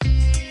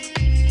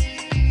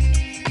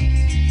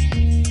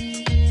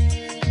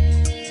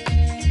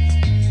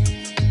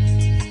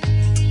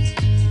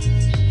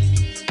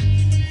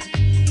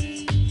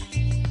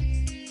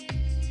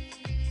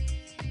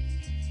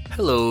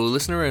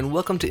listener, and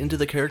welcome to Into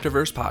the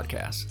Characterverse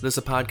podcast. This is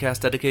a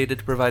podcast dedicated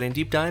to providing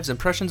deep dives,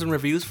 impressions, and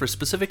reviews for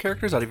specific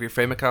characters out of your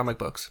favorite comic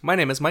books. My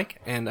name is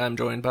Mike, and I'm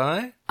joined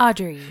by...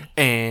 Audrey.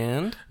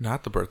 And...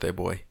 Not the birthday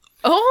boy.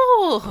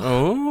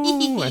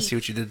 Oh, I see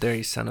what you did there,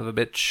 you son of a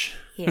bitch.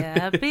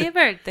 Happy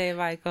birthday,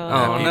 Michael.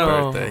 Oh, Happy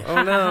no. birthday.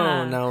 Oh,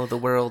 no. No, the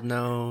world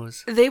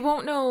knows. They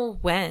won't know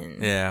when.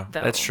 Yeah.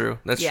 though. That's true.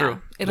 That's Yeah.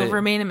 true. It'll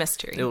remain a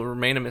mystery. It will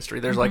remain a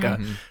mystery. There's like a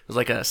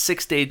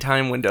 6-day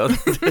time window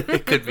that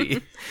it could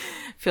be.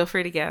 Feel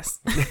free to guess.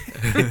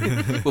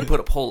 We'll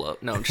put a poll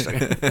up. No, I'm just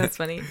kidding. That's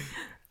funny.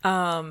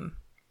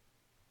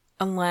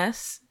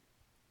 Unless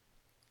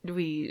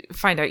we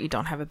find out you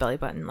don't have a belly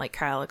button like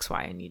Kyle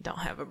XY and you don't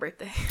have a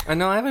birthday. I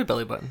know I have a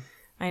belly button.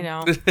 I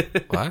know.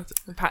 What?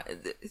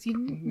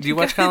 Do you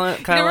watch Kyle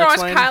You never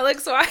watched XY Kyle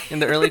XY? in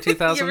the early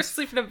 2000s? You ever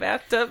sleep in a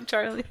bathtub,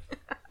 Charlie?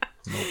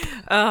 Nope.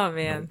 Oh,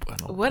 man.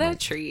 Nope. What a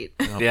treat.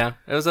 Yeah,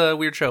 it was a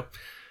weird show.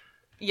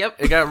 Yep.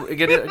 It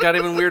got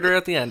even weirder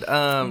at the end.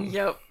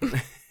 Yep.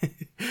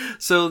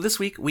 So this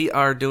week we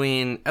are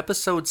doing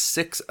episode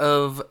 6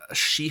 of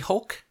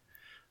She-Hulk.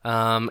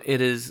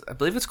 It is, I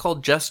believe it's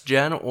called Just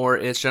Jen, or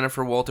it's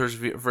Jennifer Walters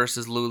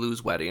versus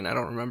Lulu's wedding. I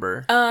don't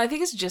remember. I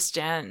think it's just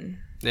Jen.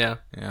 Yeah.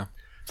 Yeah.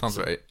 Sounds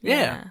right.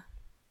 Yeah.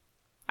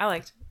 I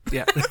liked it.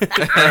 Yeah.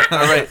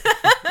 All right.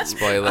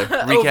 Spoiler.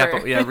 Recap.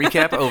 Over.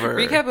 Recap over.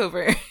 Recap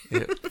over.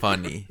 It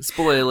funny.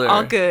 Spoiler.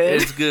 All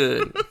good. It's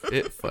good.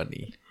 It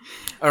funny.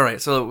 All right.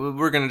 So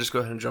we're going to just go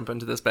ahead and jump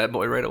into this bad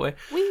boy right away.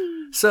 Whee!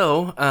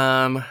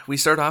 So, we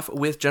start off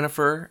with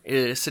Jennifer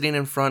sitting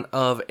in front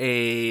of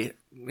a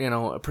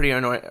pretty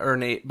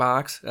ornate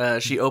box.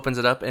 She opens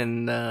it up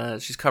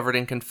and she's covered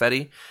in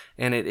confetti,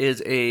 and it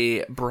is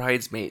a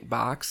bridesmaid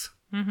box.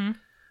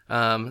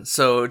 Mm-hmm.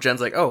 So Jen's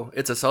like, "Oh,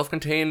 it's a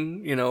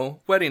self-contained,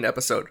 wedding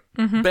episode.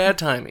 Mm-hmm. Bad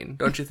timing,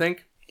 don't you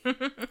think?"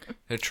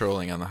 They're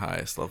trolling on the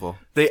highest level.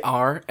 They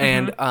are,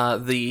 and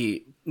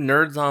the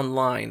nerds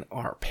online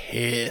are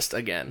pissed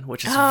again,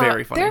 which is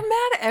very funny. They're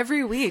mad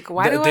every week.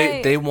 Why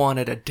They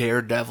wanted a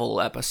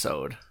Daredevil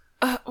episode.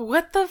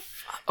 What the...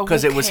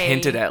 Because it was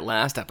hinted at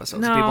last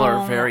episode, so people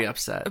are very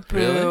upset. Boo.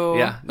 Really?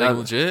 Yeah. Like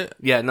legit?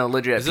 Yeah, no,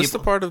 legit. Is this the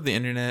part of the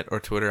internet or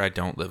Twitter I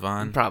don't live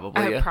on?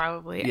 Probably, yeah.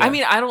 Probably. Yeah. I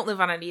mean, I don't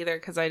live on it either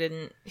because I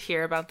didn't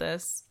hear about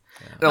this.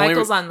 The only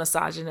Michael's on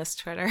misogynist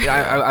Twitter. Yeah,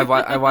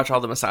 I watch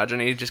all the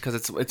misogyny just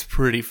because it's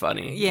pretty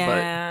funny.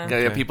 Yeah. But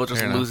Okay, people just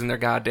fair enough. losing their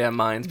goddamn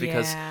minds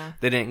because Yeah.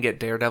 they didn't get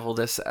Daredevil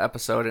this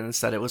episode, and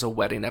instead it was a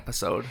wedding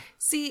episode.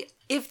 See,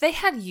 if they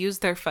had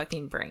used their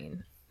fucking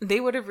brain,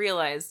 they would have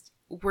realized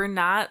we're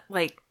not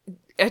like...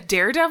 A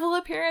Daredevil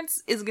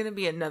appearance is going to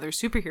be another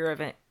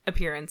superhero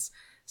appearance.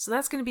 So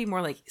that's going to be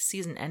more like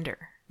season ender.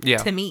 Yeah.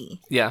 To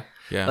me. Yeah.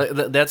 Yeah.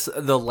 That's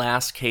the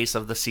last case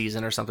of the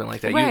season or something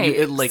like that.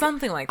 Right. Like,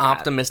 something like that.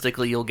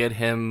 optimistically, you'll get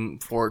him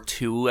for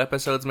 2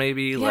 episodes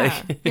maybe. Yeah.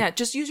 Like, Yeah,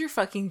 just use your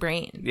fucking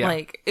brain. Yeah.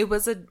 Like, it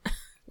was a...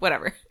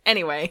 Whatever.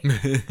 Anyway.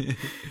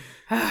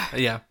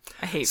 yeah.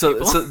 I hate So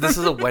people. so this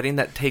is a wedding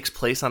that takes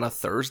place on a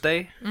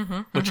Thursday,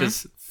 which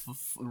is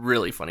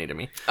really funny to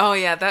me. Oh,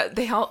 yeah. That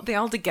they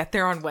all to get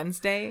there on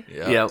Wednesday.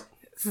 Yeah.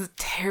 This is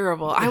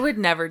terrible. I would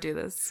never do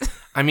this.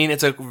 I mean,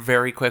 it's a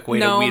very quick way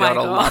No, to weed out a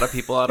Michael. lot of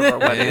people out of our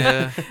wedding.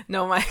 Yeah.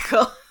 No,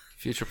 Michael.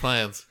 Future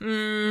plans.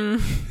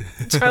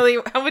 Charlie,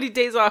 how many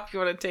days off you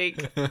want to take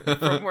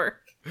from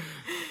work?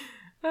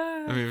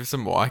 I mean, if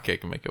some walk, I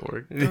can make it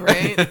work.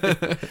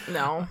 Right?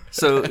 No.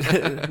 So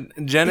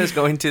Jen is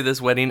going to this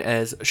wedding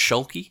as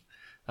Shulky.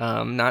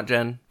 Not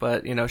Jen,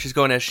 but she's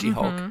going as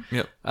She-Hulk.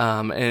 Yep.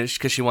 And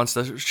because she wants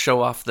to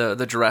show off the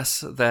dress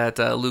that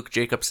Luke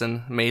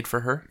Jacobson made for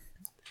her.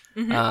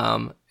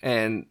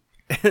 And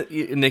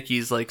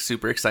Nikki's like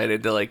super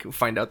excited to like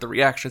find out the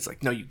reaction. It's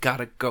like, no, you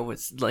gotta go.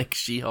 It's like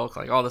She-Hulk,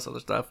 like all this other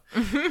stuff.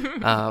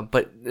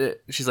 But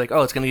she's like,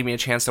 oh, it's gonna give me a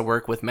chance to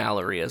work with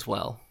Mallory as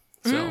well.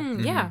 So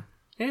Yeah.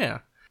 yeah.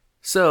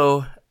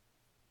 So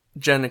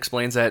Jen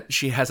explains that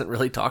she hasn't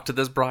really talked to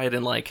this bride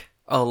in like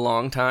a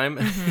long time,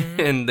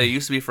 and they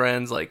used to be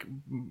friends. Like,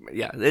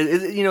 yeah,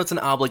 it's an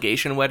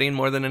obligation wedding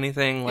more than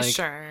anything. Like,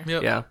 Sure.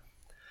 Yep. yeah.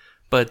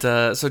 But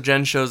so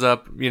Jen shows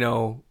up,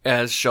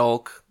 as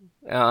Shulk,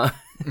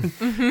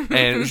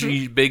 and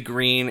she's big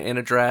green in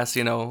a dress.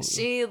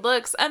 She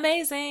looks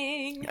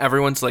amazing.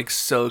 Everyone's like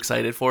so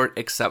excited for it,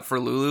 except for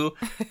Lulu,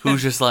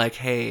 who's just like,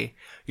 "Hey,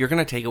 you're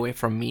gonna take away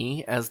from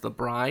me as the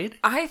bride."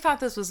 I thought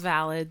this was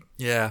valid.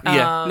 Yeah.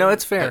 Yeah, no,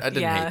 it's fair. I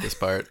didn't Yeah. hate this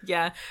part.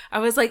 Yeah. I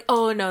was like,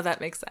 oh, no, that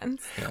makes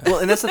sense. Well,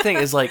 and that's the thing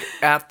is like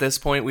at this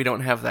point we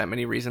don't have that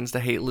many reasons to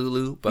hate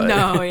Lulu, but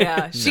No,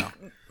 yeah. She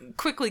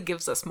quickly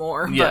gives us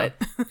more. Yeah.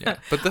 But Yeah.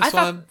 But this I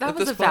thought one, that at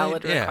was this a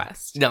valid point, yeah.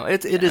 request. no,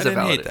 it is a didn't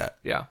valid. hate that.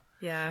 Yeah.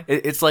 Yeah.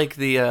 It's like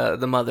the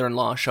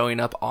mother-in-law showing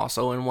up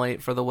also in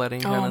white for the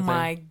wedding kind Oh of thing.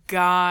 my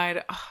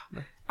God.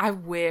 Oh, I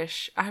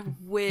wish. I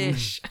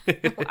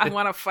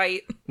want to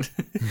fight.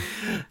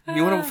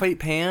 You want to fight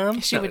Pam?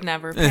 She No, would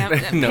never. Pam,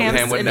 No, Pam's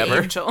Pam would an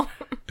never. angel.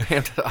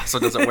 Pam also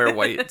doesn't wear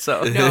white,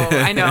 so No,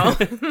 I know.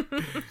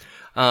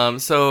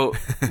 So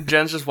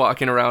Jen's just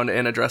walking around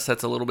in a dress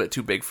that's a little bit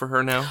too big for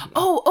her now.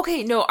 Oh,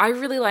 okay. No, I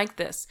really like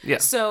this. Yeah.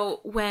 So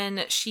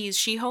when she's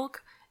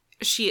She-Hulk,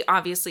 she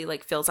obviously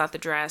like fills out the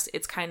dress.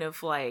 It's kind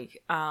of like,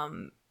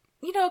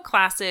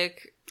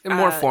 classic. And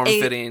more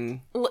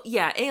form-fitting.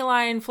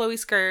 A-line, flowy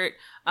skirt,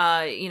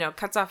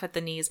 cuts off at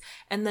the knees.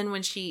 And then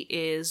when she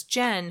is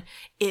Jen,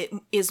 it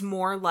is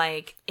more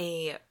like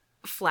a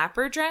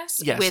flapper dress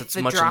Yes, with it's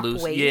the much drop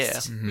loose.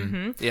 waist. Yeah.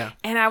 Mm-hmm. Yeah.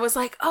 And I was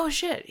like, oh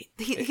shit,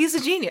 he's a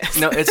genius.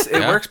 No, it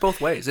works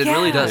both ways. It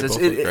really does. They It's,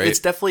 both look great. it's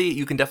definitely,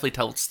 you can definitely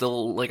tell it's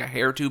still like a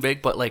hair too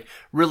big, but like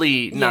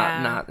really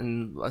not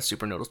in a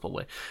super noticeable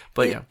way.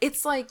 But yeah.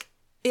 It's like,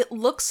 it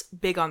looks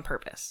big on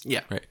purpose.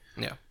 Yeah. Right.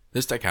 Yeah.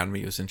 This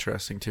dichotomy was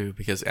interesting too,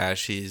 because as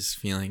she's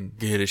feeling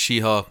good as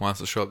She-Hulk, wants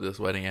to show up to this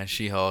wedding as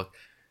She-Hulk,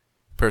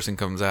 person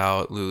comes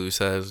out, Lulu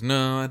says,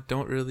 no, I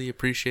don't really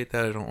appreciate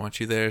that, I don't want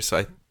you there.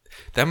 So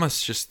that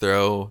must just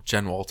throw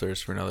Jen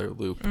Walters for another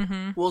loop.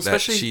 Well, That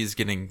especially she's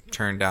getting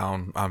turned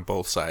down on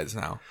both sides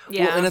now.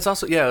 Yeah. Well, and it's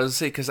also, I was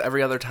say, because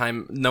every other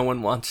time no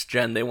one wants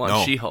Jen, they want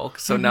No. She-Hulk.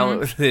 So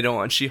now they don't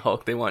want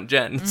She-Hulk, they want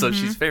Jen. So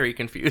she's very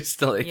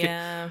confused. Like,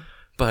 Yeah.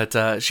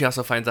 But she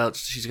also finds out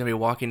she's going to be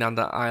walking down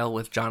the aisle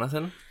with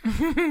Jonathan.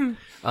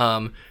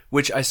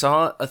 Which I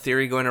saw a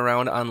theory going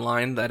around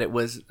online that it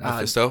was...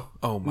 Mephisto?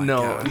 Oh my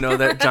god. No,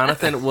 that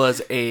Jonathan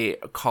was a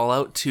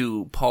call-out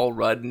to Paul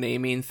Rudd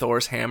naming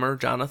Thor's hammer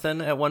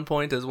Jonathan at one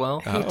point as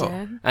well. He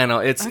did. I know,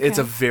 it's a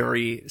Okay.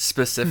 very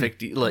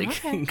specific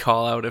Okay.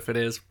 call-out if it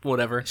is,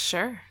 whatever.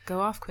 Sure. Go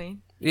off,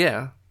 Queen.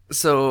 Yeah.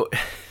 So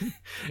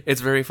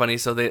it's very funny.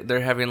 So they're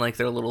having like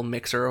their little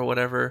mixer or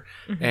whatever.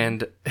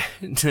 And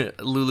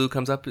Lulu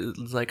comes up,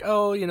 is like,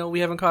 oh, we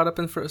haven't caught up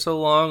in for so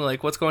long.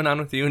 Like, what's going on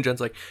with you? And Jen's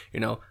like,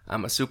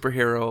 I'm a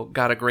superhero,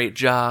 got a great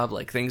job.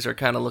 Like, things are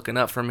kind of looking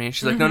up for me. And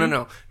she's like,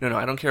 no,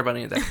 I don't care about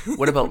any of that.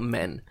 What about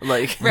men?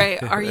 Like,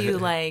 Right. Are you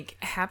like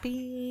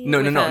happy?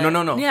 No.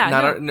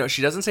 Yeah. No,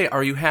 she doesn't say,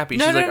 are you happy?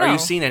 No, She's no, like, are no. you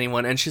seeing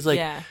anyone? And she's like,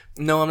 Yeah.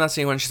 no, I'm not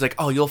seeing one. She's like,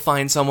 oh, you'll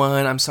find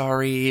someone. I'm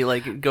sorry.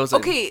 Like, it goes.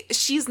 Okay.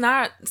 She's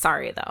not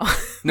sorry though.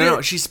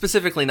 No, she's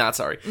specifically not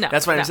sorry. No,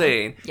 That's what I'm no.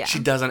 saying. Yeah. She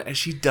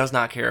does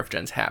not care if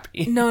Jen's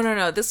happy.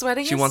 No. This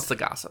wedding. She wants the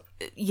gossip.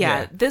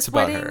 Yeah, it's this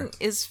about wedding her.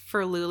 is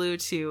for Lulu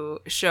to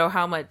show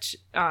how much,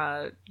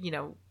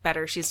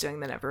 better she's doing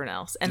than everyone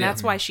else, and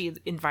that's why she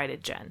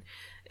invited Jen,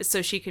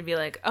 so she could be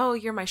like, "Oh,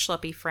 you're my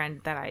schleppy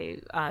friend that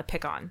I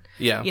pick on."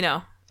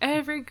 Yeah.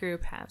 Every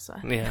group has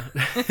one. Yeah.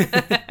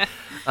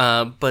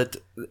 But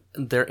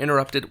they're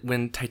interrupted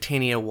when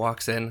Titania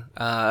walks in.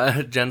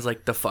 Jen's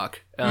like, the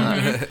fuck?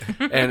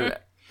 And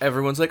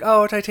everyone's like,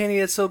 oh,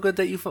 Titania, it's so good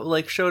that you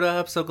showed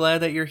up. So glad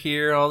that you're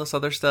here. All this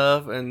other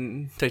stuff.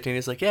 And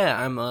Titania's like, yeah,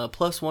 I'm a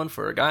 +1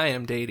 for a guy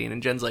I'm dating.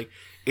 And Jen's like,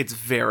 it's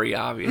very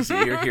obvious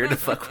that you're here to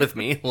fuck with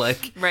me.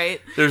 Like, Right.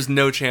 there's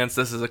no chance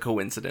this is a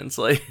coincidence,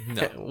 like,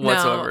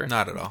 whatsoever.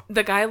 Not at all.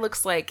 The guy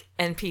looks like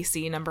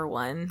NPC number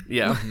 1.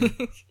 Yeah.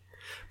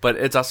 But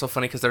it's also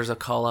funny because there's a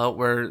call out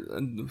where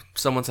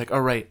someone's like,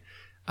 all right,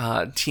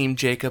 Team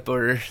Jacob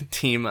or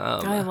Team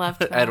I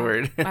loved that.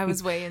 Edward. I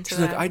was way into She's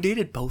that. like, I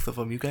dated both of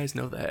them. You guys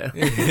know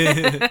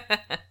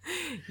that.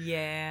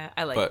 Yeah,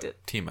 I liked But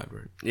it. Team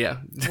Edward. Yeah.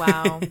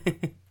 Wow.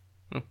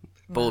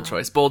 Bold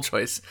choice.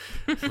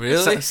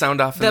 Really?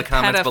 Sound off in the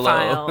comments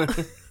below. pedophile.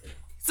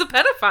 He's a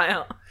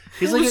pedophile.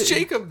 He's Who's like,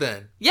 Jacob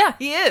then? Yeah,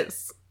 he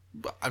is.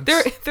 I'm,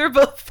 They're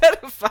both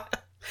pedophiles.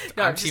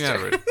 No, I'm just Team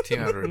joking. Edward. Team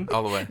Edward.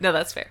 All the way. No,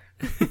 that's fair.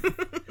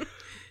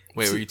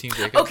 Wait, were you Team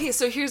Jacob? Okay,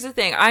 so here's the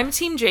thing. I'm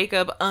Team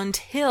Jacob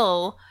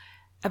until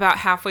about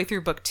halfway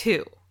through book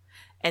 2.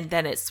 And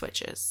then it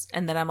switches.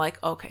 And then I'm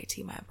like, okay,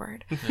 Team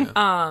Edward.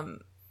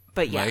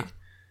 But yeah. Mike?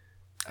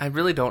 I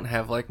really don't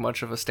have like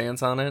much of a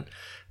stance on it.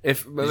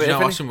 If Did you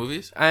not watch the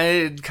movies?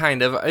 I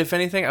kind of. If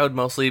anything, I would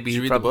mostly be. Did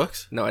you read the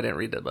books? No, I didn't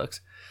read the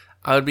books.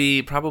 I would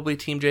be probably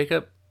Team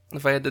Jacob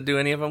if I had to do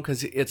any of them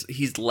because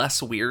he's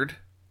less weird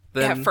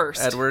than At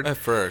first. Edward. At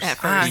first. At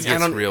He first. I gets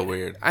don't- real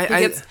weird.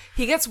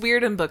 He gets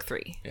weird in book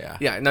 3. Yeah.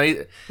 Yeah,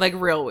 no, Like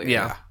real weird.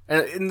 yeah.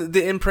 And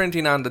the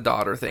imprinting on the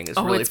daughter thing is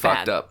really it's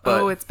fucked bad. up.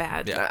 But It's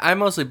bad. Yeah. I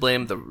mostly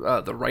blame the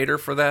writer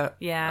for that.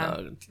 Yeah.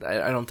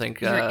 I don't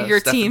think Your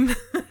team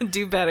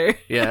do better.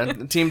 Yeah,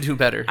 team do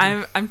better.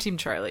 I'm Team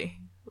Charlie.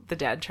 The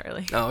dad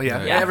Charlie. Oh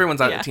yeah, Yeah.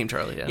 everyone's on Yeah. Team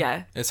Charlie. Yeah.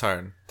 Yeah. It's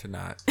hard to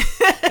not.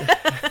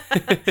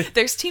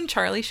 There's Team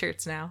Charlie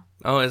shirts now.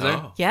 Oh, is there?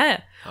 Oh.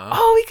 Yeah.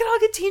 Oh, we could all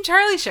get Team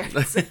Charlie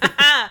shirts.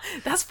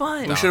 That's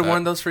fun. We should have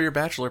worn those for your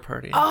bachelor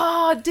party.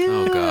 Oh,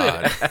 dude. Oh,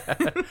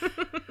 God.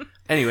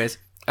 Anyways,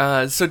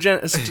 so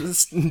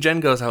Jen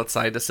goes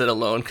outside to sit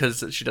alone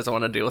because she doesn't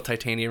want to deal with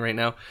Titania right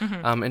now.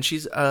 And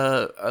she's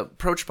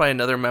approached by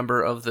another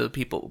member of the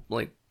people,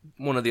 like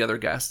one of the other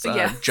guests,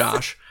 Yes.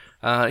 Josh.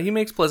 He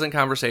makes pleasant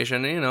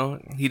conversation.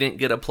 He didn't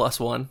get a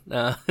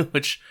 +1,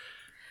 which,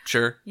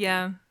 sure.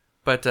 Yeah.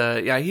 But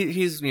yeah,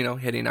 he's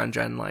hitting on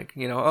Jen like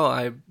oh,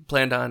 I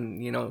planned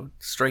on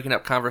striking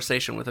up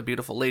conversation with a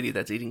beautiful lady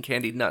that's eating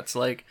candied nuts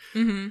like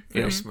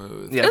Very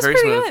smooth. yeah, It was very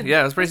pretty smooth. good.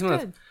 Yeah, it was pretty It was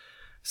smooth. good.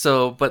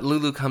 So, but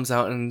Lulu comes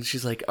out and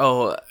she's like,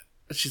 oh,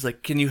 she's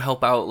like, can you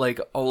help out? Like,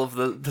 all of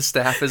the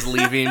staff is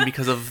leaving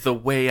because of the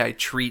way I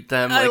treat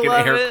them, I like in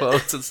love air it.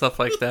 quotes and stuff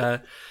like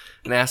that.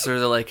 And asks her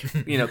to, like,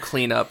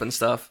 clean up and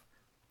stuff.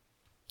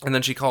 And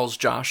then she calls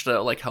Josh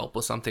to, like, help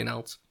with something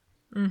else.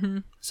 Mm-hmm.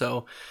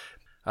 So,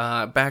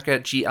 back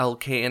at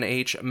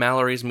GLKNH,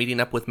 Mallory's meeting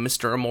up with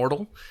Mr.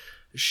 Immortal.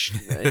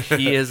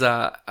 He is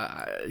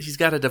he's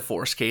got a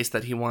divorce case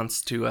that he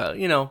wants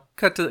to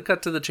cut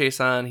to the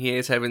chase on. He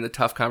is having the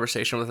tough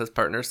conversation with his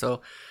partner,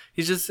 so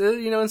he's just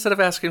instead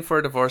of asking for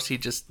a divorce, he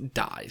just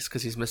dies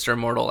because he's Mr.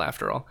 Immortal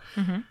after all.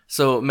 Mm-hmm.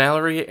 So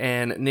Mallory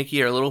and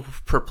Nikki are a little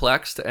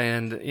perplexed,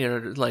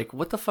 and like,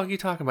 what the fuck are you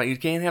talking about? You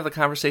can't have a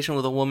conversation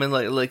with a woman,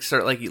 like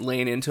start like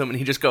laying into him, and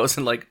he just goes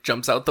and like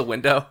jumps out the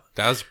window.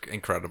 That was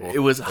incredible. It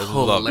was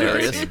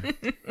hilarious. Scene.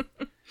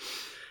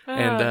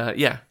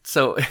 And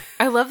so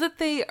I love that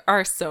they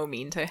are so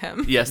mean to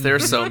him. yes, they're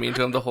so mean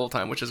to him the whole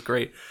time, which is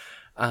great.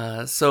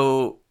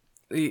 So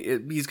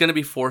he's going to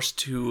be forced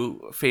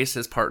to face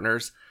his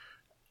partners,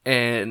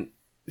 and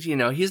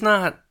he's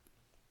not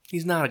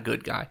a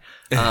good guy.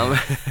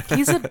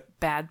 He's a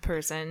bad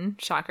person.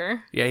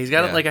 Shocker. Yeah, he's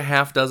got Yeah. like a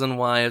half dozen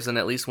wives and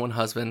at least one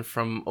husband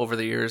from over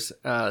the years,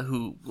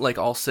 who like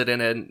all sit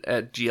in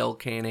at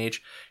GLKNH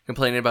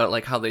complaining about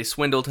like how they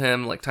swindled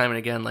him like time and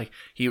again. Like,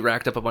 he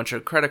racked up a bunch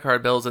of credit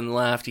card bills and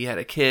left. He had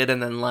a kid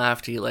and then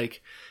left. He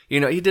like, he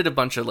did a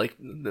bunch of like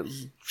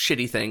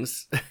shitty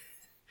things.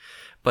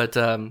 But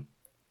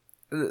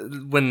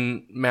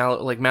when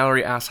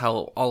Mallory asks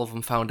how all of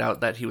them found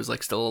out that he was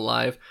like still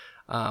alive,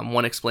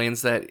 one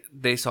explains that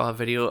they saw a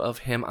video of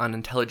him on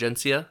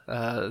Intelligentsia,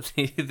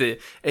 the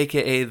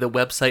AKA the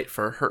website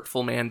for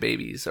hurtful man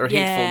babies or hateful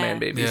Yeah. man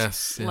babies.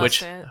 Yes, yeah.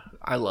 Which Loved it.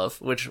 I love,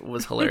 which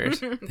was hilarious.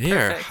 They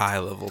are Perfect. high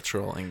level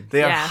trolling.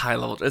 They are Yeah. high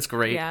level. It's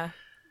great. Yeah.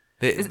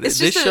 They It's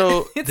they just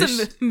show it's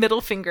they a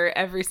middle finger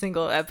every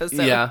single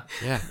episode. Yeah.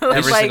 yeah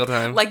Every like, single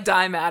time. Like,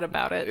 die mad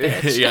about it,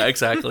 bitch. Yeah,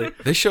 exactly.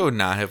 this show would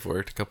not have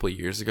worked a couple of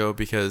years ago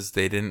because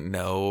they didn't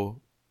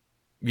know.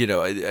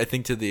 I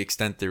think to the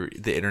extent the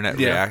internet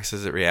Yeah. reacts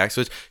as it reacts,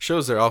 which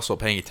shows they're also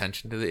paying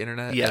attention to the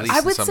internet, Yes. at I least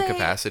in would some say-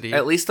 capacity.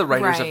 At least the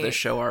writers of Right. this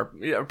show are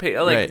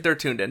Right. they're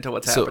tuned into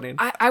what's So- happening.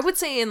 I would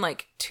say in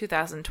like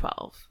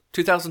 2012.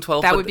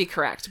 2012. That but would be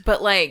correct.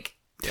 But like,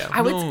 Yeah.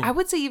 No. I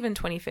would say even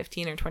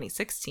 2015 or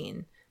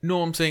 2016.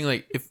 No, I'm saying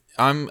like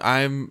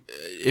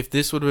if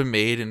this would have been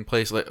made in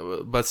place, like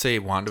let's say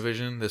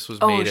WandaVision, this was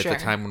Oh, made at sure. the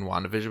time when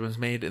WandaVision was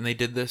made, and they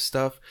did this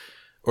stuff,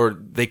 or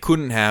they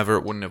couldn't have, or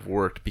it wouldn't have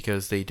worked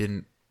because they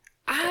didn't.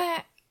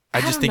 I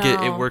just don't think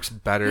know. it works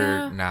better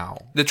Yeah. now.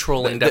 the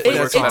trolling The- definitely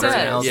it- works it better does.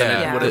 now Yeah. than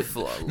it Yeah. would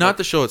have. Not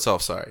the show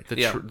itself, sorry.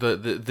 Yeah.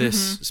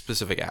 This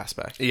specific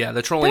aspect. Yeah,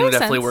 the trolling That makes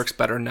definitely sense. works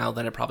better now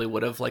than it probably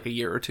would have like a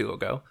year or two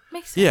ago.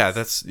 Makes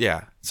sense.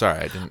 Yeah, Sorry,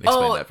 I didn't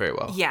explain that very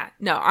well. Yeah,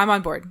 no, I'm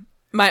on board.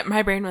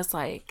 My brain was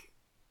like,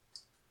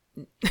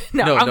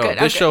 no, I'm good.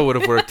 This show would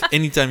have worked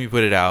anytime you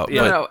put it out.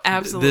 Yeah. but No,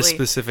 absolutely. This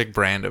specific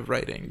brand of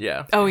writing.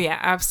 Yeah. Oh yeah,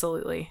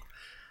 absolutely.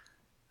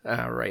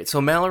 All right.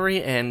 So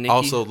Mallory and Nikki.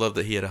 Also love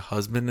that he had a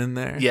husband in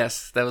there.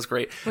 Yes, that was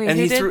great. Wait, and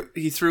who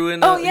he did? threw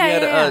in. Oh, he yeah,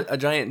 had yeah. A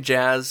giant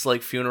jazz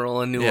like funeral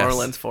in New Yes.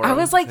 Orleans for him. I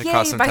was like, It yay,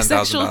 cost him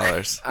bisexual.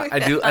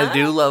 $10,000. I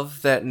do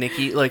love that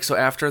Nikki, like, so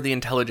after the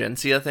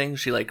Intelligentsia thing,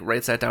 she like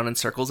writes that down and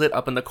circles it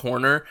up in the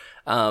corner.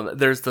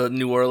 There's the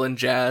New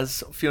Orleans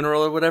jazz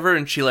funeral or whatever,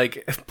 and she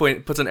like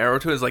puts an arrow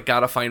to it, is like,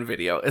 gotta find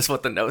video, is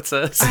what the note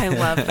says. I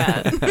love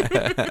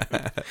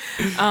that.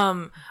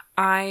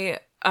 I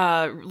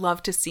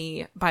love to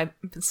see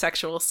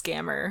bisexual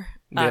scammer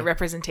Yeah.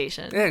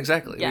 representation. Yeah,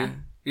 exactly. Yeah.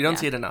 You don't Yeah.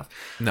 see it enough.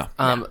 No.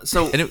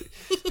 So And it,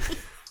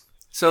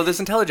 So this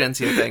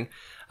Intelligentsia thing,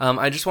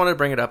 I just wanted to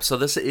bring it up. So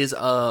this is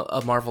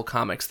a Marvel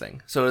Comics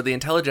thing. So the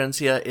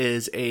Intelligentsia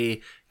is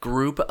a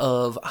group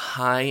of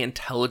high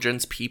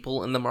intelligence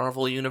people in the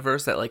Marvel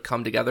universe that like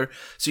come together.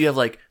 So you have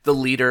like the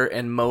leader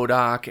and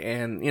MODOK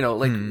and,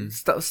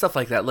 like stuff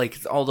like that. Like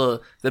all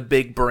the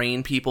big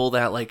brain people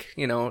that like,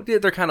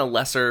 they're kind of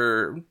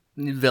lesser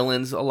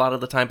villains a lot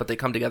of the time, but they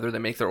come together, they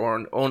make their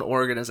own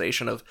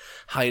organization of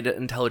high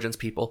intelligence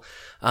people.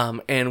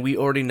 And we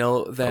already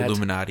know that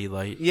Illuminati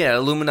light. yeah,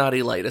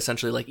 Illuminati light,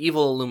 essentially, like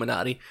evil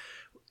Illuminati.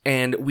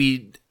 And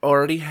we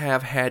already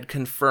have had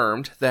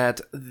confirmed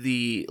that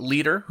the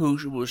leader, who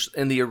was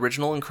in the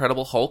original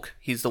Incredible Hulk,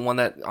 he's the one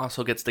that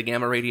also gets the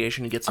gamma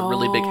radiation. He gets a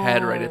really big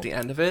head right at the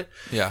end of it.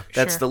 Yeah.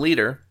 That's Sure. the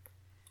leader.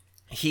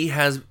 He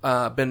has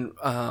been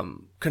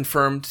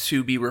confirmed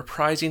to be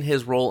reprising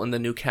his role in the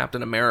new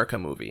Captain America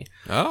movie.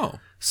 Oh.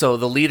 So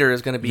the leader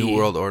is going to be... New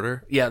World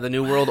Order. Yeah, the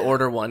New World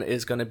Order one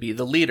is going to be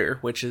the leader,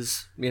 which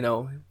is,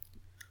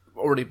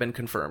 already been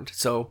confirmed.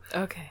 So...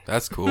 Okay.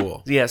 That's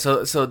cool. Yeah,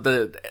 so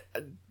the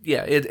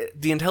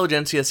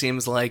Intelligentsia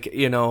seems like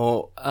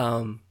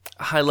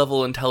high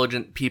level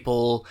intelligent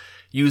people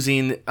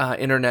using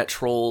internet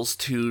trolls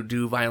to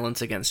do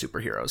violence against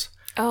superheroes.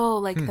 Oh,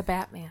 like the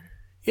Batman.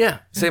 Yeah,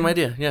 same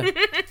idea. Yeah,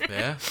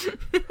 Yeah.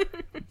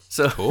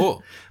 so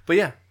Cool. but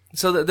yeah,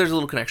 so there's a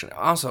little connection.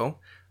 Also,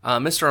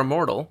 Mr.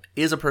 Immortal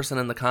is a person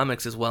in the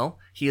comics as well.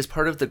 He is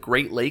part of the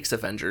Great Lakes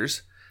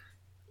Avengers.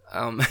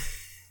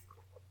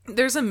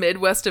 There's a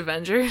Midwest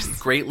Avengers.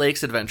 Great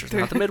Lakes Adventures,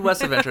 not the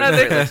Midwest Adventures.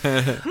 Great Lakes.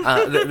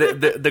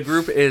 The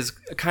group is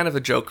kind of a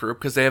joke group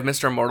because they have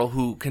Mr. Immortal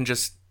who can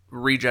just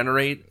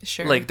regenerate,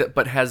 Sure.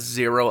 but has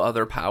 0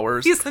 other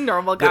powers. He's the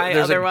normal guy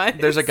otherwise.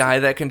 There's a guy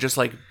that can just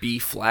like be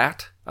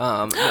flat.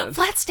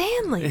 Flat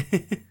Stanley.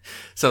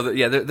 So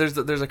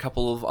there's a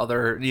couple of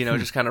other,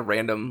 just kind of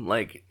random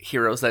like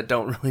heroes that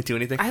don't really do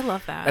anything. I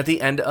love that. At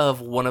the end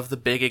of one of the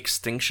big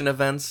extinction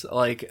events,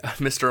 like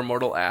Mr.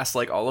 Immortal asked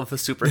like all of the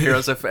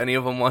superheroes if any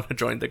of them want to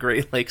join the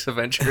Great Lakes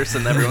Avengers,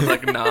 and everyone's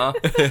like, nah.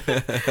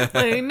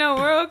 Like, no,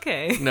 we're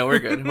okay. No, we're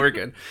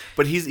good.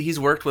 But he's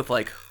worked with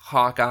like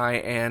Hawkeye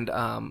and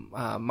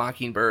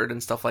Mockingbird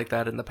and stuff like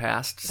that in the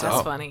past. So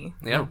That's funny.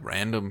 What a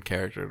random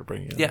character to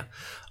bring in. yeah.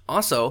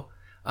 Also,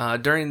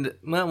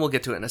 we'll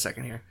get to it in a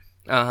second here.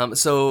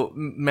 So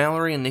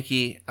Mallory and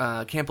Nikki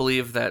can't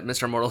believe that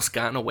Mr. Immortal's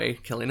gotten away,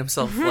 killing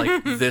himself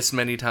like this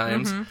many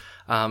times.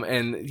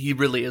 And he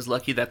really is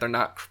lucky that they're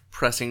not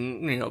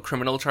pressing,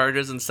 criminal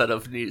charges instead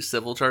of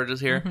civil charges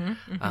here.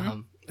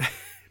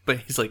 But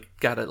he's like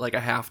got a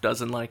half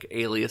dozen like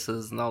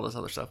aliases and all this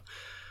other stuff.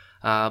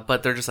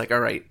 But they're just like, all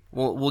right,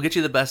 we'll get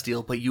you the best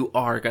deal, but you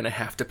are gonna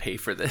have to pay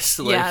for this.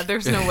 Like, Yeah,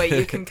 there's no way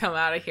you can come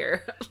out of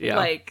here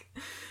like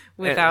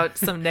without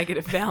some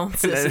negative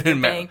balances in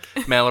the bank.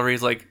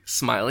 Mallory's like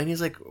smiling.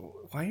 He's like,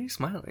 why are you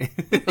smiling?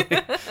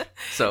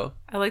 So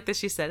I like that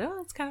she said,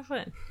 "Oh, it's kind of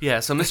fun." yeah,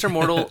 so Mr.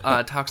 Immortal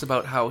talks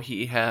about how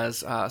he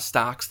has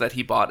stocks that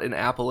he bought in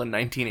Apple in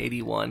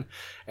 1981,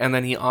 and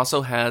then he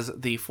also has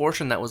the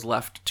fortune that was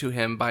left to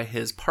him by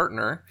his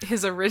partner,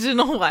 His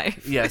original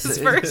wife. Yes, his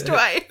first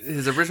wife.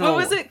 His original.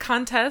 What was it?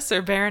 Countess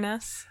or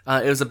Baroness?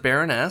 It was a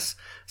baroness.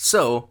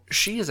 So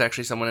she is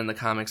actually someone in the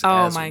comics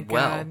Oh as my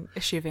well. god,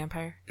 is she a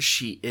vampire?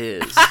 She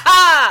is.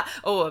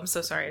 Oh, I'm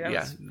so sorry.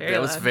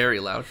 That was very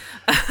loud.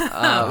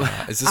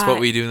 Is this what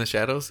we do in the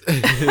shadows?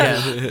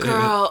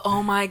 Girl,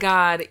 oh my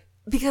god.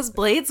 Because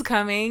Blade's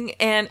coming,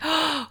 and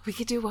we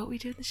could do what we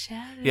do in the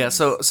shadows. Yeah,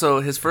 so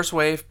his first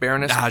wife,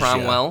 Baroness Nausea.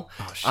 Cromwell,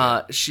 Oh,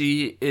 shit.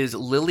 she is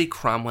Lily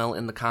Cromwell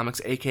in the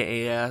comics,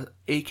 aka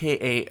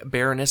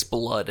Baroness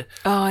Blood,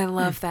 Oh, I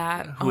love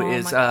that. who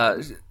is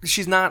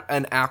she's not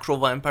an actual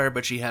vampire,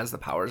 but she has the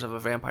powers of a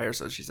vampire,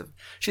 so she's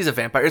a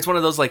vampire. It's one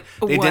of those like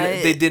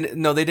they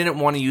didn't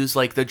want to use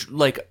like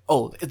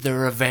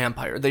they're a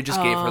vampire. They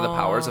just gave her the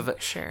powers of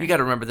it. Sure. You got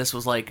to remember this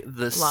was like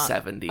the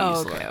 70s.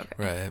 Oh, okay, like, okay.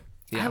 Right.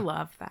 Yeah. I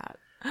love that.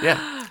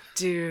 Yeah.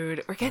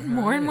 Dude, we're getting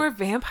more and more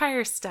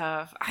vampire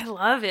stuff. I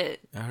love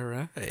it. All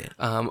right.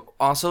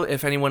 Also,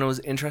 if anyone was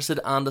interested,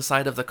 on the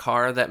side of the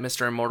car that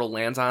Mr. Immortal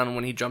lands on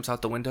when he jumps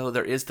out the window,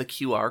 there is the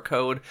QR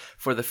code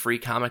for the free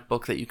comic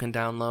book that you can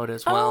download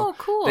as well. Oh,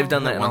 cool. They've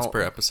done that in Once per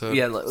episode.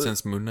 Yeah,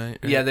 Since Moon Knight.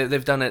 Right? Yeah,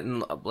 they've done it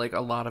in like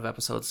a lot of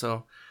episodes.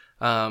 So,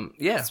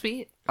 yeah.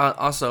 Sweet.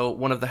 Also,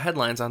 one of the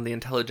headlines on the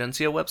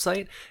Intelligentsia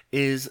website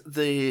is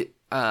the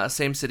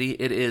same city.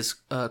 It is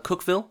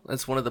Cookville.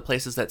 It's one of the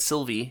places that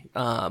Sylvie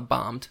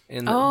bombed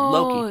in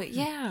Loki.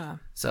 Yeah.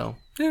 So,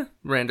 yeah,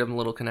 random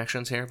little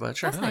connections here, but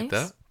sure. That's I like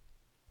nice. that.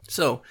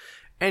 So,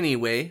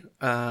 anyway,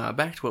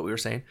 back to what we were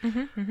saying.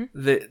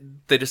 They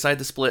decide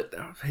to split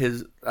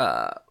his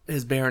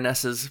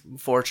Baroness's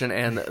fortune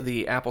and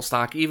the Apple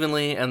stock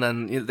evenly, and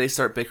then they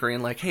start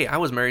bickering like, "Hey, I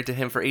was married to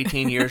him for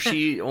 18 years.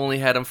 She only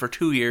had him for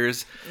 2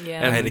 years.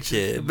 Yeah. and I had a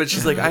kid." But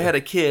she's like, "I had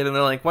a kid," and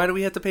they're like, "Why do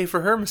we have to pay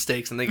for her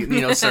mistakes?" And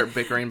they start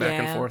bickering back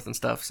and Yeah. forth and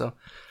stuff. So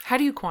How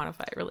do you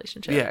quantify a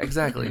relationship? yeah,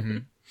 exactly.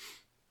 And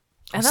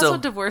that's So-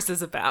 what divorce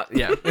is about.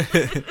 Yeah.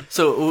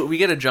 So we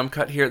get a jump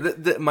cut here.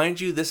 Mind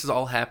you, this is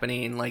all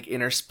happening like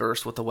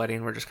interspersed with the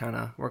wedding. We're just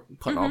we're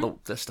putting all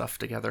this stuff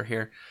together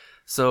here.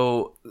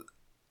 So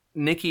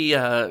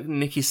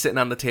Nikki's sitting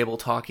on the table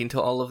talking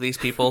to all of these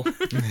people,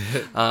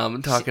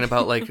 talking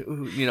about like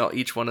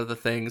each one of the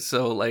things.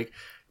 So like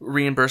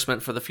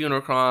reimbursement for the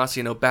funeral costs,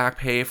 back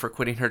pay for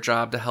quitting her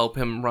job to help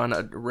him run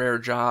a rare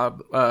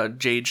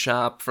jade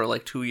shop for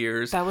like 2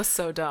 years. That was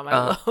so dumb.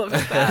 I loved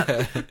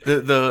that.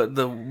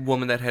 The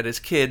woman that had his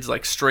kids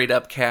like straight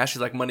up cash.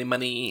 She's like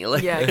money,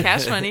 like Yeah,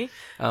 cash money.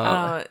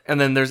 and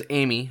then there's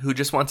Amy, who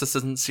just wants a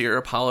sincere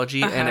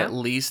apology and at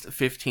least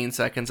 15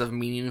 seconds of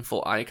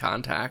meaningful eye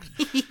contact.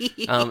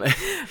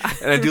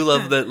 And I do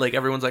love that, like,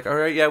 everyone's like, all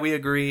right, yeah, we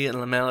agree. And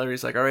then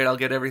Mallory's like, all right, I'll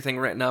get everything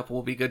written up.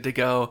 We'll be good to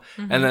go.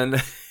 And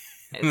then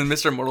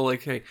Mr. Immortal,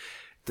 like, hey,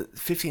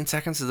 15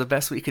 seconds is the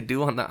best we could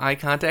do on the eye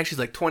contact. She's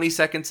like, 20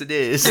 seconds it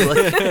is.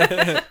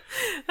 Like,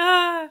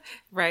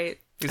 Right.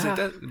 he's like,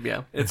 that,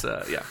 yeah, it's,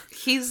 yeah.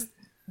 He's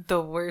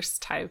the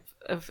worst type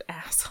of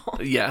asshole.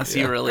 Yes,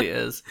 he really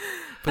is.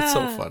 But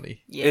so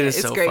funny. Yeah, It is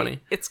it's so great. funny.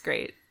 It's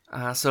great.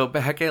 So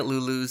back at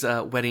Lulu's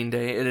wedding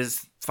day, it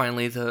is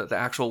finally the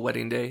actual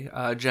wedding day.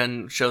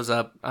 Jen shows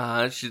up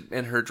she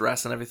in her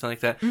dress and everything like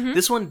that.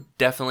 This one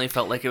definitely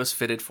felt like it was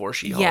fitted for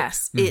She-Hulk.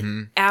 Yes, it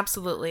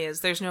absolutely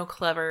is. There's no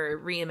clever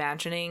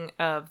reimagining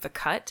of the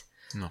cut.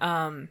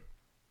 No.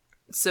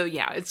 So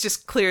yeah, it's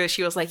just clear that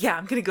she was like, yeah,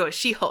 I'm going to go as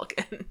She-Hulk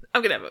and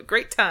I'm going to have a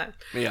great time.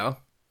 Yeah.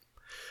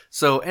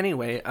 So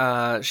anyway,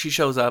 she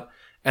shows up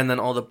And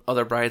then all the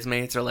other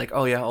bridesmaids are like,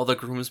 oh yeah, all the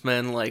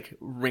groomsmen like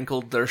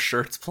wrinkled their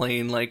shirts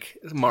playing like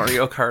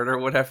Mario Kart or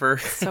whatever.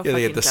 So Yeah,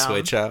 they had fucking to dumb.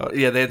 switch out.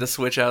 Yeah, they had to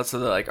switch out, so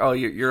they're like, "Oh,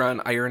 you're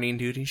on ironing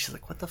duty." She's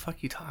like, "What the fuck are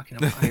you talking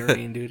about,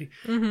 ironing duty?"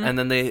 And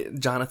then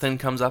Jonathan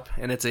comes up,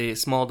 and it's a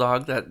small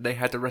dog that they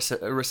had to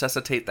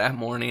resuscitate that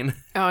morning.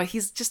 Oh,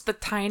 he's just the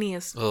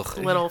tiniest Ugh.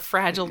 little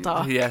fragile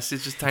dog. Yes,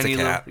 it's just tiny. a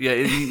cat.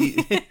 Little,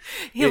 yeah,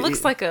 He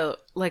looks like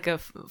a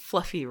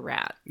fluffy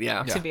rat.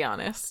 yeah, To be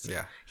honest.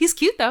 Yeah, He's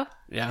cute though.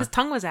 Yeah. His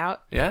tongue was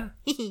out. yeah.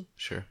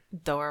 sure.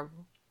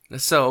 Adorable.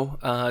 So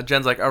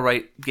Jen's like, "All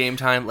right, game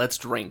time. Let's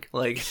drink."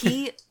 Like,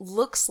 He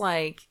looks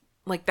like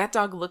that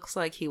dog looks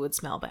like he would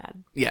smell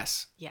bad.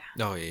 yes, Yeah.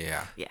 Oh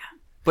yeah. Yeah.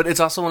 but it's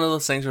also one of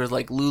those things where it's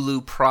like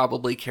Lulu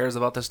probably cares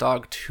about this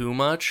dog too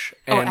much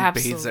Oh, and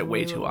bathes it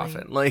way too absolutely.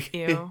 often. Like,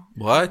 Ew.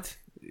 What?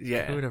 Who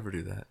yeah, would ever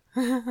do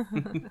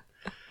that?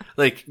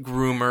 like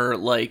groomer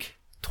like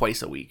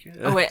twice a week.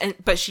 Oh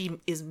wait, but she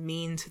is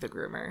mean to the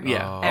groomer.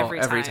 Yeah, Oh.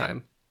 Every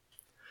time.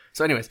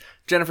 So, anyways,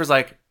 Jennifer's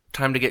like,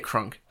 time to get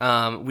crunk.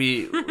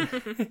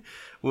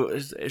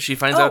 She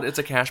finds out it's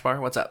a cash bar.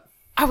 What's up?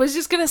 I was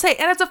just gonna say,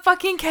 and it's a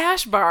fucking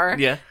cash bar.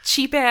 Yeah.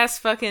 Cheap ass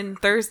fucking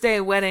Thursday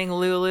wedding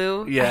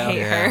Lulu. Yeah. I hate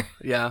Yeah. her.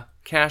 Yeah,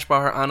 cash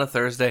bar on a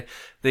Thursday.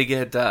 They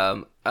get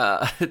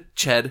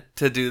Ched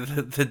to do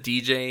the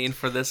DJing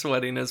for this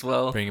wedding as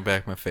well. Bringing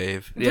back my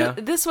fave. Yeah,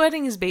 This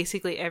wedding is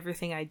basically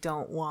everything I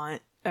don't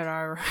want at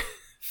our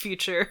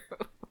future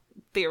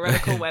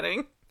theoretical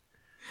wedding.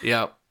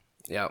 yeah.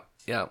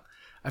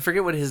 I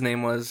forget what his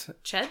name was.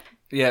 Ched?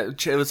 Yeah,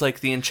 it was like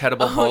the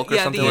Incredible Hulk or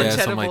something the like Yeah, that.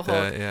 something like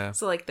Incredible Hulk. that, yeah.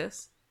 So like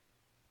this.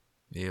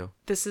 Ew.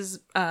 This is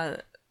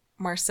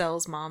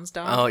Marcel's mom's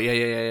dog. Oh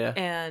yeah.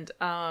 And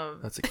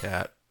That's a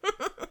cat.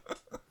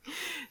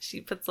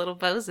 she puts little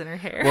bows in her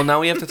hair. Well, now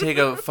we have to take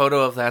a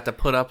photo of that to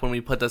put up when we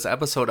put this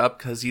episode up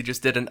because you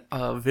just did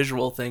a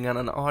visual thing on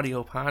an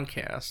audio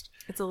podcast.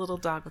 It's a little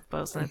dog with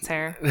bows in its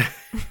hair.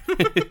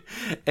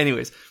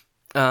 Anyways,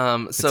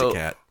 It's so a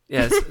cat.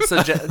 yes,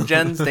 so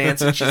Jen's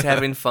dancing, she's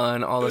having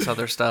fun, all this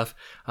other stuff.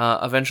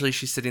 Eventually,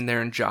 she's sitting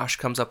there, and Josh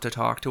comes up to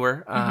talk to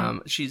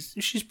her. She's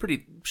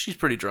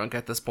pretty drunk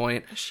at this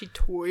point. She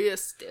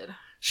twisted.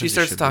 She As it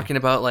starts should talking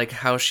about like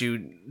how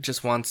she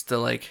just wants to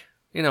like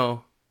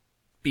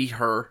be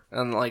her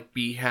and like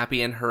be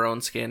happy in her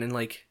own skin, and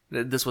like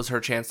this was her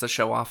chance to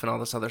show off and all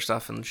this other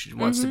stuff, and she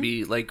wants to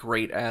be like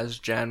great as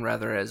Jen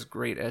rather as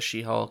great as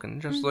She-Hulk,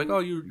 and just like, oh,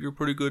 you're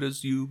pretty good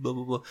as you, blah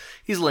blah blah.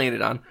 He's laying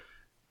it on.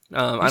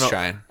 He's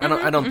trying.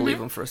 I don't believe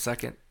him for a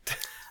second.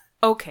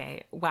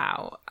 Okay,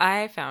 wow.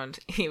 I found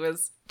he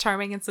was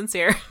charming and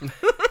sincere.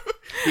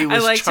 He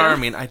was liked him.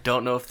 charming. I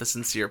don't know if the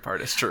sincere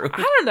part is true.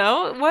 I don't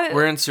know. What?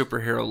 We're in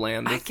superhero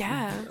land. I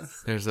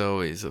guess. There's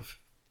always a.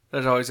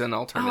 There's always an Oh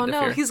alternative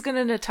no, here. he's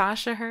gonna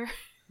Natasha her.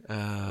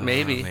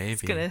 Maybe.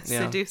 He's gonna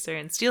Yeah. seduce her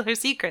and steal her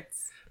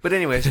secrets. But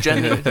anyways,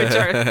 Jen Which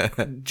are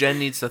Jen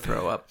needs to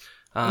throw up.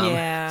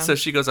 Yeah. So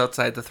she goes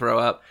outside to throw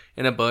up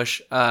in a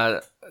bush.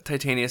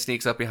 Titania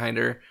sneaks up behind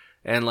her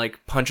and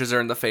like punches her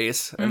in the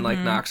face and like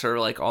knocks her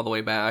like all the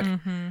way back.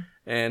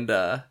 And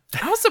I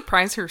was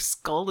surprised her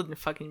skull didn't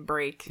fucking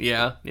break.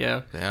 yeah,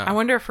 Yeah. I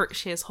wonder if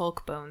she has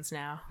Hulk bones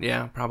now.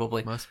 yeah,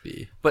 probably. Must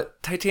be.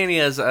 But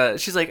Titania's,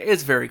 she's like,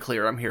 it's very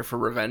clear I'm here for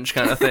revenge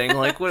kind of thing.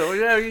 Like,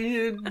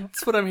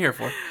 that's what I'm here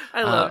for.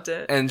 I loved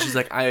it. And she's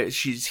like,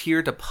 she's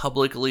here to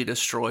publicly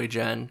destroy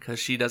Jen because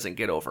she doesn't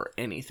get over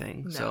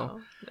anything.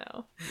 So,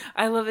 No.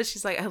 I love it.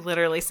 She's like, I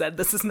literally said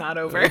this is not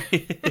over.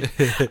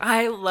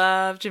 I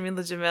love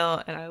Jamila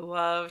Jamil and I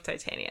love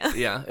Titania.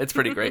 yeah, it's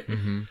pretty great.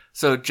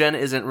 So Jen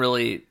isn't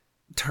really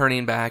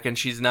turning back, and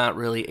she's not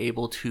really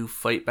able to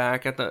fight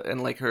back in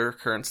like her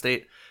current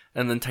state.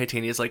 And then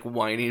Titania's like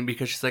whining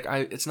because she's like,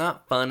 it's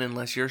not fun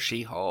unless you're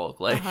She-Hulk.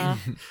 Like,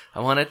 I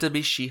want it to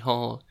be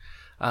She-Hulk.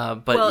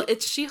 But Well,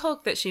 it's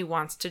She-Hulk that she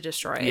wants to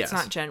destroy. Yes. It's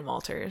not Jen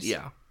Walters.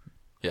 yeah,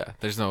 Yeah.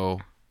 There's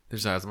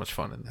not as much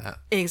fun in that.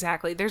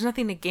 Exactly. There's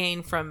nothing to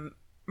gain from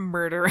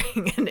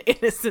murdering an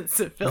innocent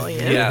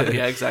civilian. yeah,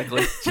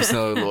 exactly. Just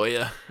no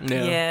lawyer.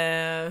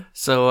 Yeah.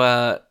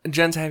 So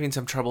Jen's having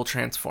some trouble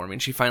transforming.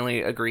 She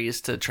finally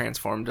agrees to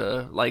transform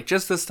to like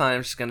just this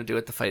time she's gonna do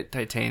it to fight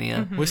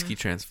Titania. Whiskey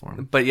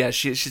transform. But yeah,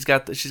 she's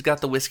got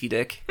the whiskey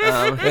dick.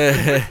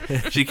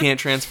 She can't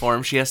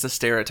transform. She has to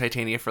stare at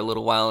Titania for a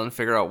little while and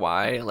figure out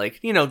why.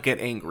 Like get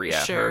angry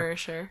at her.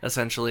 Sure.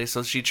 Essentially,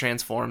 so she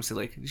transforms.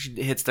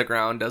 She hits the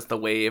ground, does the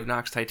wave,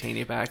 knocks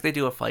Titania back. They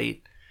do a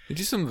fight. They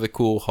do some of the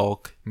cool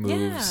Hulk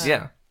moves.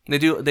 Yeah, they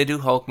do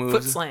Hulk moves.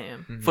 Foot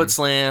slam. Foot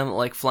slam,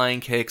 like flying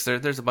kicks.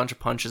 There's a bunch of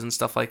punches and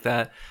stuff like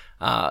that.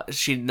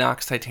 She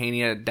knocks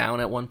Titania down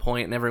at one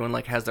point, and everyone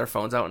like has their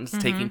phones out and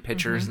is taking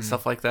pictures and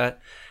stuff like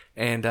that.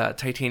 And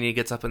Titania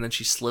gets up and then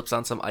she slips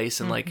on some ice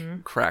and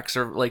like cracks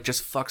her, like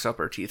just fucks up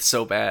her teeth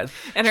so bad.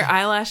 And her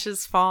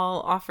eyelashes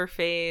fall off her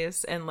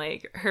face, and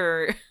like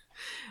her,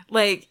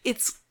 like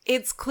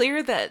it's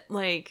clear that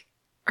like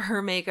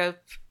her makeup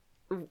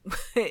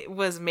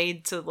was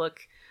made to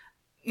look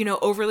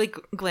overly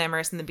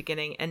glamorous in the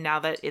beginning, and now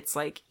that it's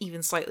like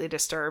even slightly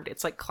disturbed,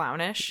 it's like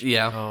clownish.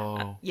 Yeah,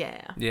 Oh.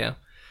 Yeah. yeah.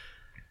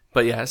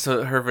 But yeah,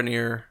 so her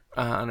veneer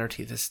on her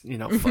teeth is,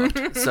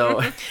 fucked.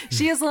 So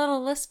She has a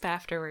little lisp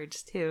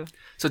afterwards too.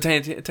 so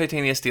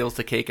Titania steals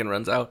the cake and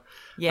runs out.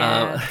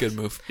 Yeah. Good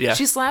move. Yeah.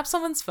 She slaps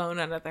someone's phone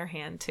out of their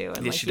hand too,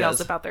 and Yeah, like she yells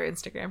does. about their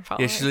Instagram Yeah,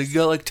 followers. she's like, you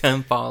got like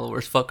 10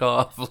 followers. Fuck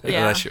off. Like,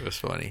 Yeah. That shit was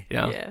funny.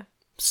 Yeah. Yeah.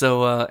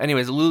 So,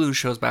 anyways, Lulu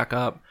shows back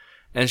up,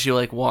 and she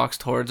like walks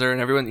towards her, and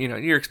everyone,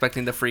 you're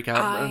expecting to freak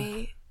out.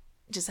 I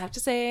just have to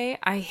say,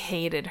 I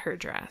hated her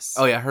dress.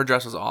 Oh yeah, her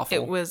dress was awful.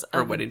 It was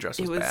her wedding dress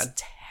was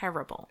bad.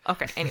 Terrible.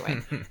 Okay,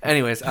 anyway.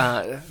 Anyways,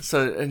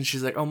 and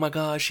she's like, "Oh my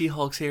gosh,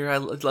 She-Hulk's here!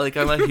 I'm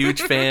a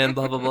huge fan."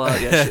 Blah blah blah.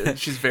 Yeah,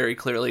 she's very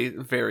clearly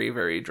very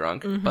very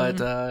drunk, but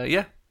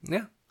yeah.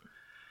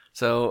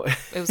 So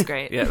It was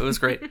great. yeah, it was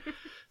great.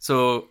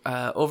 So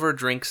over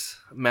drinks,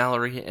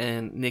 Mallory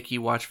and Nikki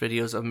watch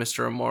videos of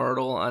Mr.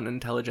 Immortal on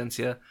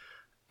Intelligentsia.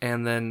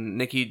 And then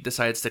Nikki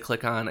decides to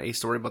click on a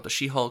story about the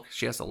She-Hulk.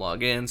 She has to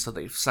log in, so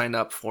they sign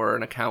up for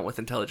an account with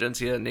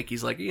Intelligentsia.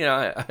 Nikki's like,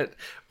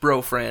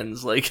 bro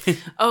friends, like.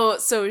 Oh,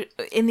 so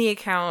in the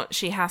account,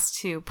 she has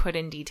to put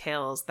in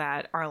details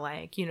that are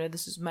like,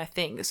 this is my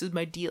thing, this is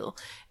my deal.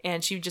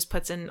 And she just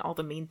puts in all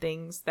the mean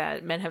things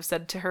that men have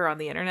said to her on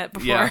the internet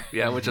before.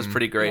 Yeah, which is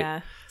pretty great.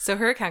 Yeah. So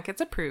her account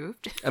gets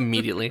approved.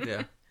 Immediately.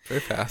 Yeah. Very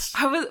fast.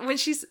 When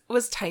she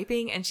was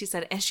typing and she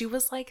said, and she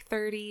was like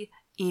 30.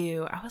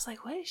 Ew. I was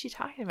like, what is she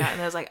talking about?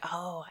 And I was like,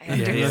 oh, I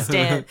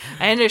understand.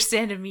 I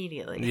understand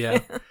immediately. Yeah.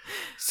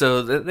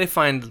 So they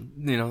find,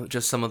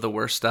 just some of the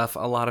worst stuff.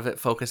 A lot of it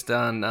focused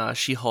on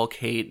She-Hulk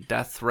hate,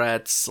 death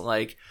threats,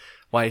 like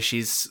why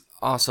she's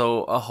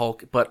also a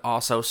Hulk, but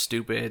also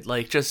stupid.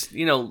 Like just,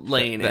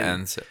 laying The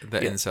in.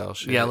 incel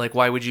shit. Yeah, like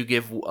why would you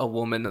give a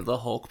woman the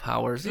Hulk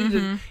powers?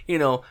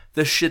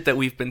 The shit that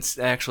we've been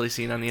actually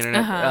seeing on the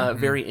internet.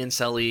 Very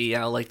incel-y.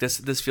 Yeah, like this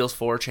feels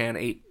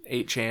 4chan,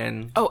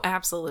 8chan Oh,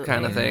 absolutely.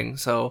 kind of thing.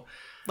 So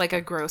Like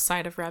a gross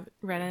side of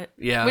Reddit.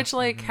 Yeah. Which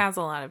has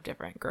a lot of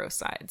different gross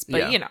sides.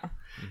 But, Yeah.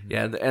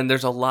 Yeah, and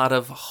there's a lot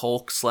of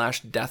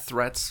Hulk/death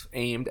threats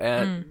aimed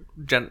at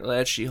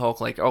at She-Hulk.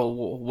 Like,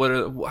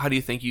 oh, how do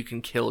you think you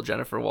can kill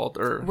Jennifer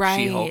Walter, Right,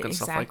 She-Hulk, and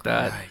stuff like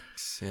exactly.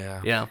 that?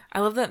 Yeah. Yeah, I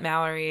love that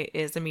Mallory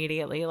is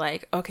immediately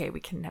like, okay,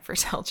 we can never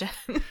tell Jen.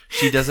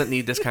 she doesn't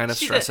need this kind of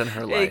She stress does- in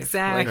her life.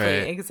 Exactly,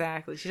 Right.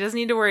 exactly. She doesn't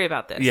need to worry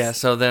about this. Yeah,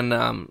 so then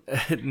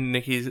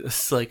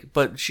Nikki's like,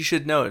 but she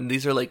should know, and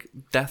these are like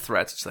death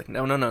threats. She's like,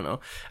 no.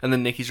 And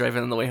then Nikki's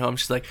driving on the way home.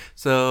 She's like,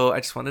 so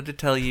I just wanted to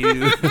tell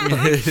you,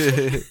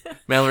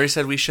 Mallory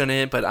said we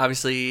shouldn't, but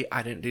obviously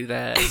I didn't do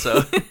that.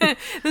 So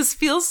This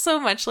feels so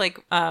much like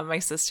my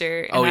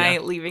sister and Oh, yeah. I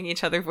leaving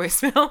each other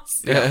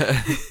voicemails.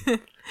 Yeah.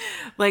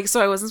 Like,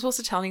 so I wasn't supposed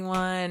to tell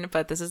anyone,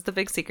 but this is the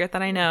big secret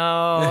that I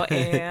know,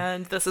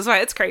 and this is why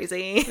it's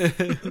crazy.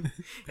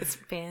 It's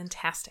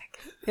fantastic.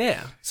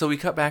 yeah, so we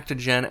cut back to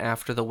Jen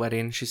after the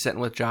wedding. She's sitting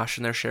with Josh,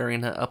 and they're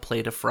sharing a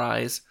plate of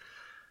fries.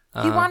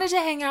 He wanted to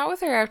hang out with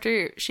her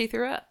after she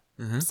threw up.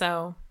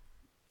 So,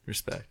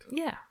 Respect.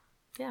 yeah.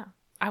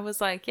 I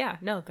was like, yeah,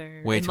 no,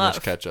 they're Way in too love.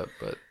 much ketchup,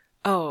 but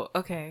Oh,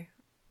 okay.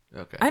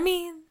 okay. I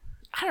mean,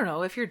 I don't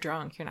know. If you're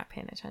drunk, you're not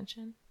paying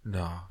attention.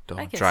 No, I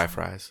don't. guess Dry so.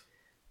 fries.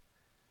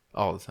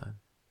 All the time.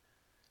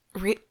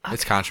 Okay.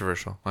 It's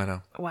controversial. I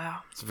know. Wow.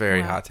 It's a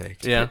very Wow. hot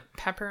take. Yeah,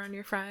 Pepper on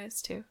your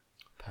fries too.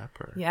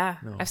 Pepper. Yeah,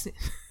 No. I've seen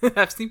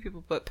I've seen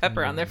people put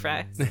pepper on their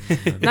fries.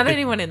 Not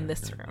anyone in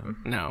this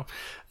room. no.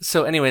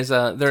 So, anyways,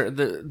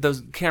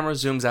 those camera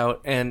zooms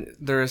out, and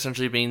they're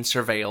essentially being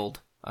surveilled.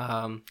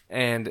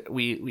 And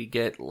we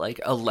get like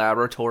a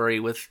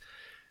laboratory with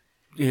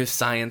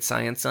science,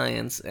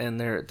 and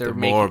they're The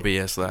making.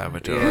 Morbius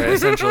laboratory. Yeah,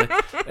 essentially,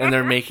 and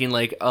they're making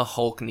like a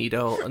Hulk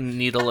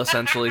needle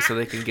essentially, so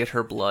they can get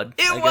her blood.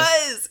 I guess.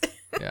 was.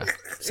 Yeah.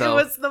 So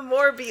the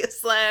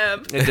Morbius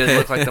lab. it did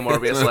look like the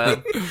Morbius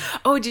lab.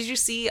 Oh, did you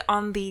see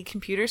on the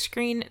computer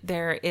screen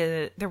there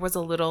was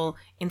a little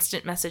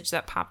instant message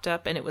that popped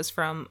up, and it was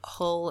from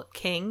Hull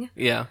King,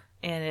 Yeah,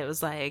 and it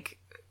was like,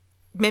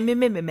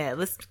 meh,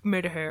 let's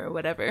murder her or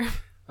whatever.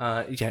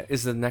 yeah.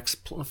 Is the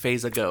next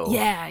phase a go?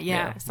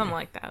 Yeah, something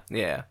like that.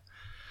 Yeah.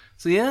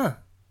 So yeah,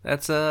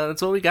 that's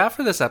what we got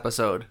for this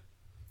episode.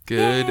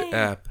 Good Yay.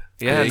 app.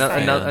 Yeah, Big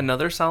fan.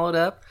 another solid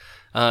ep.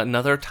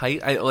 Another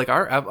tight.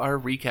 Our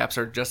recaps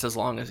are just as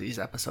long as these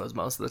episodes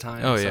most of the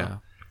time. Oh so. yeah.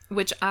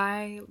 Which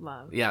I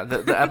love. Yeah,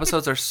 the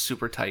episodes are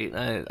super tight.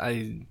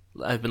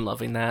 I've been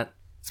loving that.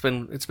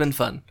 It's been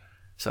fun.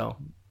 So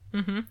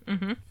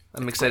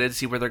I'm excited to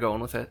see where they're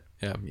going with it.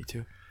 Yeah, me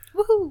too.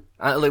 Woohoo!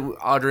 Like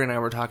Audrey and I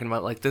were talking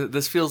about, like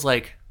this feels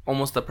like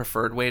almost the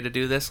preferred way to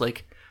do this.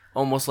 Like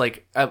almost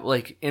like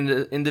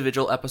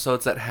individual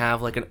episodes that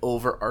have like an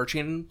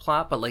overarching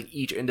plot, but like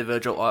each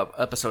individual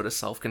episode is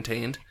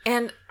self-contained.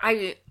 And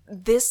I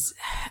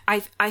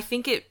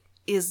think it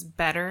is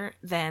better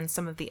than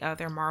some of the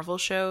other Marvel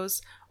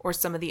shows or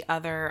some of the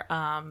other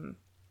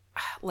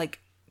like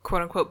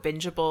quote unquote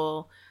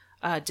bingeable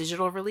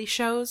digital release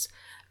shows,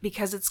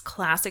 because it's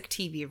classic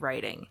TV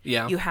writing.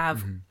 Yeah. You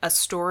have a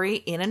story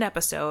in an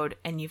episode,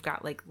 and you've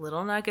got like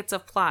little nuggets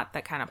of plot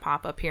that kind of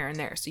pop up here and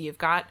there. So you've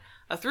got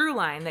a through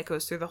line that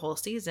goes through the whole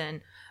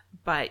season,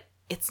 but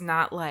it's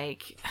not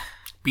like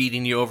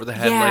beating you over the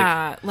head.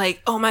 Yeah,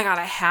 like, oh my god,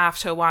 I have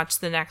to watch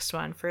the next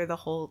one for the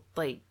whole,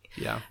 like,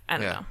 Yeah. I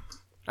don't Yeah. know.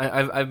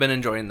 I've been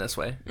enjoying this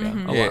way. Yeah,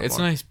 a lot it's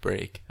more. a nice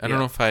break. I don't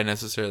know if I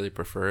necessarily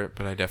prefer it,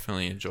 but I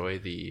definitely enjoy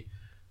the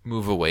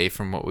move away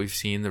from what we've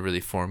seen, the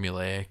really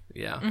formulaic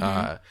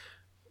Yeah.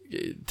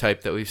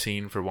 type that we've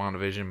seen for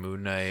WandaVision,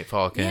 Moon Knight,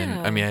 Falcon.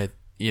 Yeah. I mean,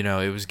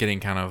 it was getting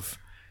kind of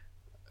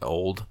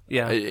old.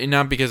 Yeah.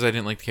 Not because I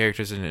didn't like the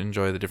characters and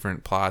enjoy the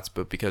different plots,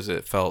 but because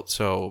it felt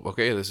so,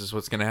 okay, this is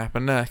what's going to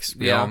happen next.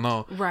 We all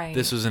know. Right.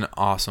 This was an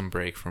awesome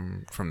break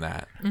from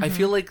that. I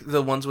feel like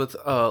the ones with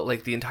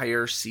like the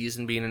entire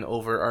season being an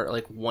over are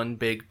like one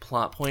big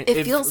plot point.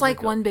 It feels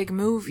like one big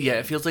movie. Yeah,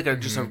 it feels like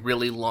just a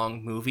really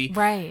long movie.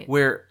 Right.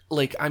 Where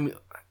like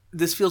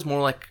this feels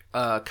more like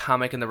a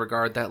comic in the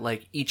regard that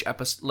like each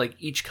episode, like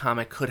each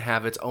comic could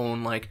have its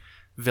own like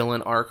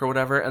villain arc or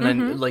whatever, and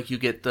then like you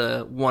get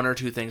the one or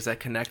two things that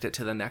connect it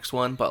to the next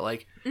one, but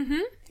like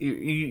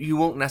you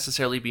won't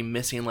necessarily be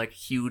missing like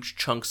huge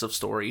chunks of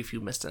story if you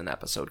missed an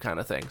episode kind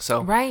of thing.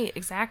 So Right,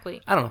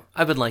 exactly. I don't know.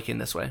 I've been liking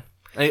this way.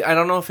 I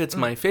don't know if it's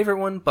my favorite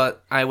one,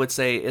 but I would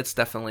say it's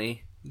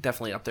definitely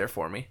up there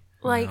for me.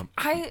 Like,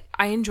 I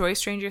enjoy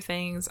Stranger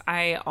Things.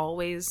 I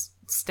always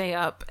stay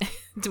up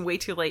way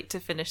too late to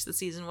finish the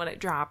season when it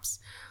drops,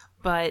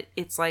 but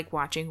it's like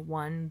watching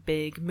one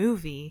big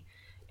movie,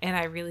 and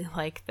I really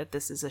like that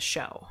this is a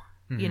show,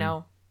 you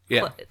know?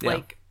 Yeah, yeah.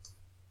 Like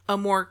a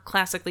more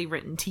classically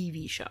written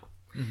TV show.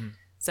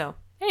 So,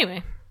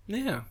 anyway.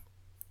 Yeah.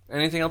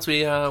 Anything else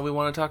we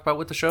want to talk about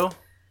with the show?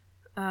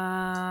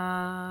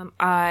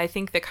 I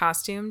think the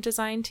costume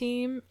design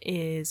team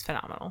is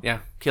phenomenal. Yeah,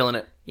 killing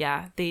it.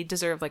 Yeah, they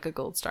deserve like a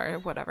gold star or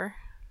whatever.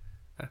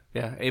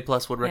 Yeah, A+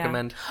 would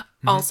recommend.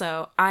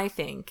 Also, I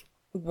think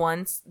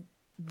once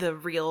the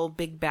real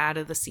big bad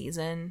of the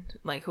season,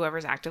 like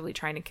whoever's actively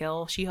trying to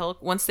kill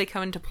She-Hulk, once they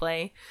come into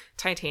play,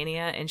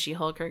 Titania and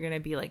She-Hulk are going to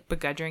be like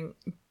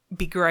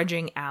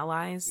begrudging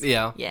allies.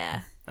 Yeah.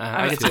 Yeah.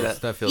 I can see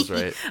that. That feels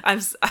right.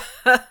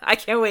 I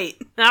can't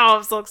wait. Now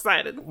I'm so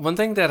excited. One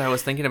thing that I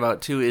was thinking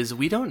about too is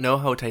we don't know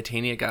how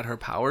Titania got her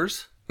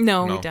powers.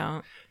 No, No. we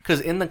don't. Because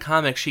in the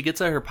comics, she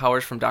gets her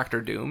powers from Doctor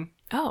Doom.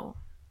 Oh.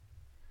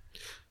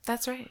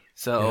 That's right.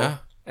 So, Yeah.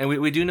 and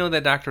we do know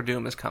that Doctor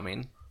Doom is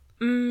coming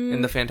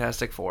in the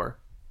Fantastic Four.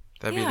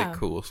 That'd be Yeah. the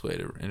coolest way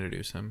to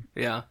introduce him.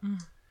 Yeah.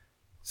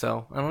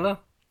 So, I don't know.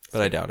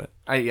 But I doubt it.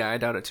 I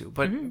doubt it too.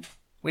 But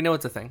we know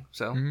it's a thing.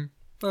 So,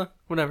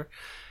 whatever.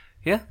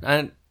 Yeah,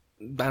 I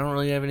don't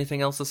really have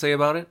anything else to say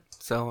about it.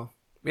 So,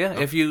 yeah,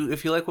 if you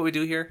like what we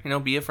do here,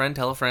 be a friend,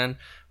 tell a friend.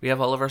 We have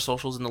all of our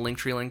socials in the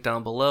Linktree link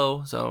down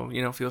below. So,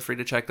 feel free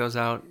to check those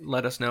out.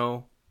 Let us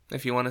know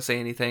if you want to say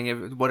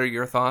anything. What are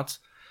your thoughts?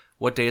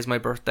 What day is my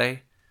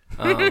birthday?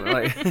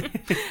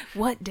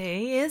 What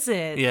day is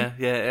it?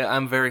 Yeah,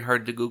 I'm very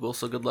hard to Google,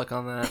 so good luck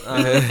on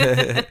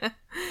that.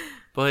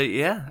 But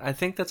yeah, I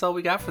think that's all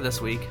we got for this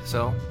week.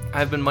 So,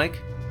 I've been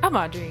Mike. I'm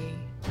Audrey.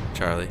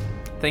 Charlie.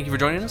 Thank you for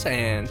joining us,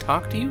 and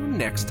talk to you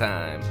next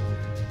time.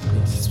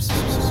 Peace.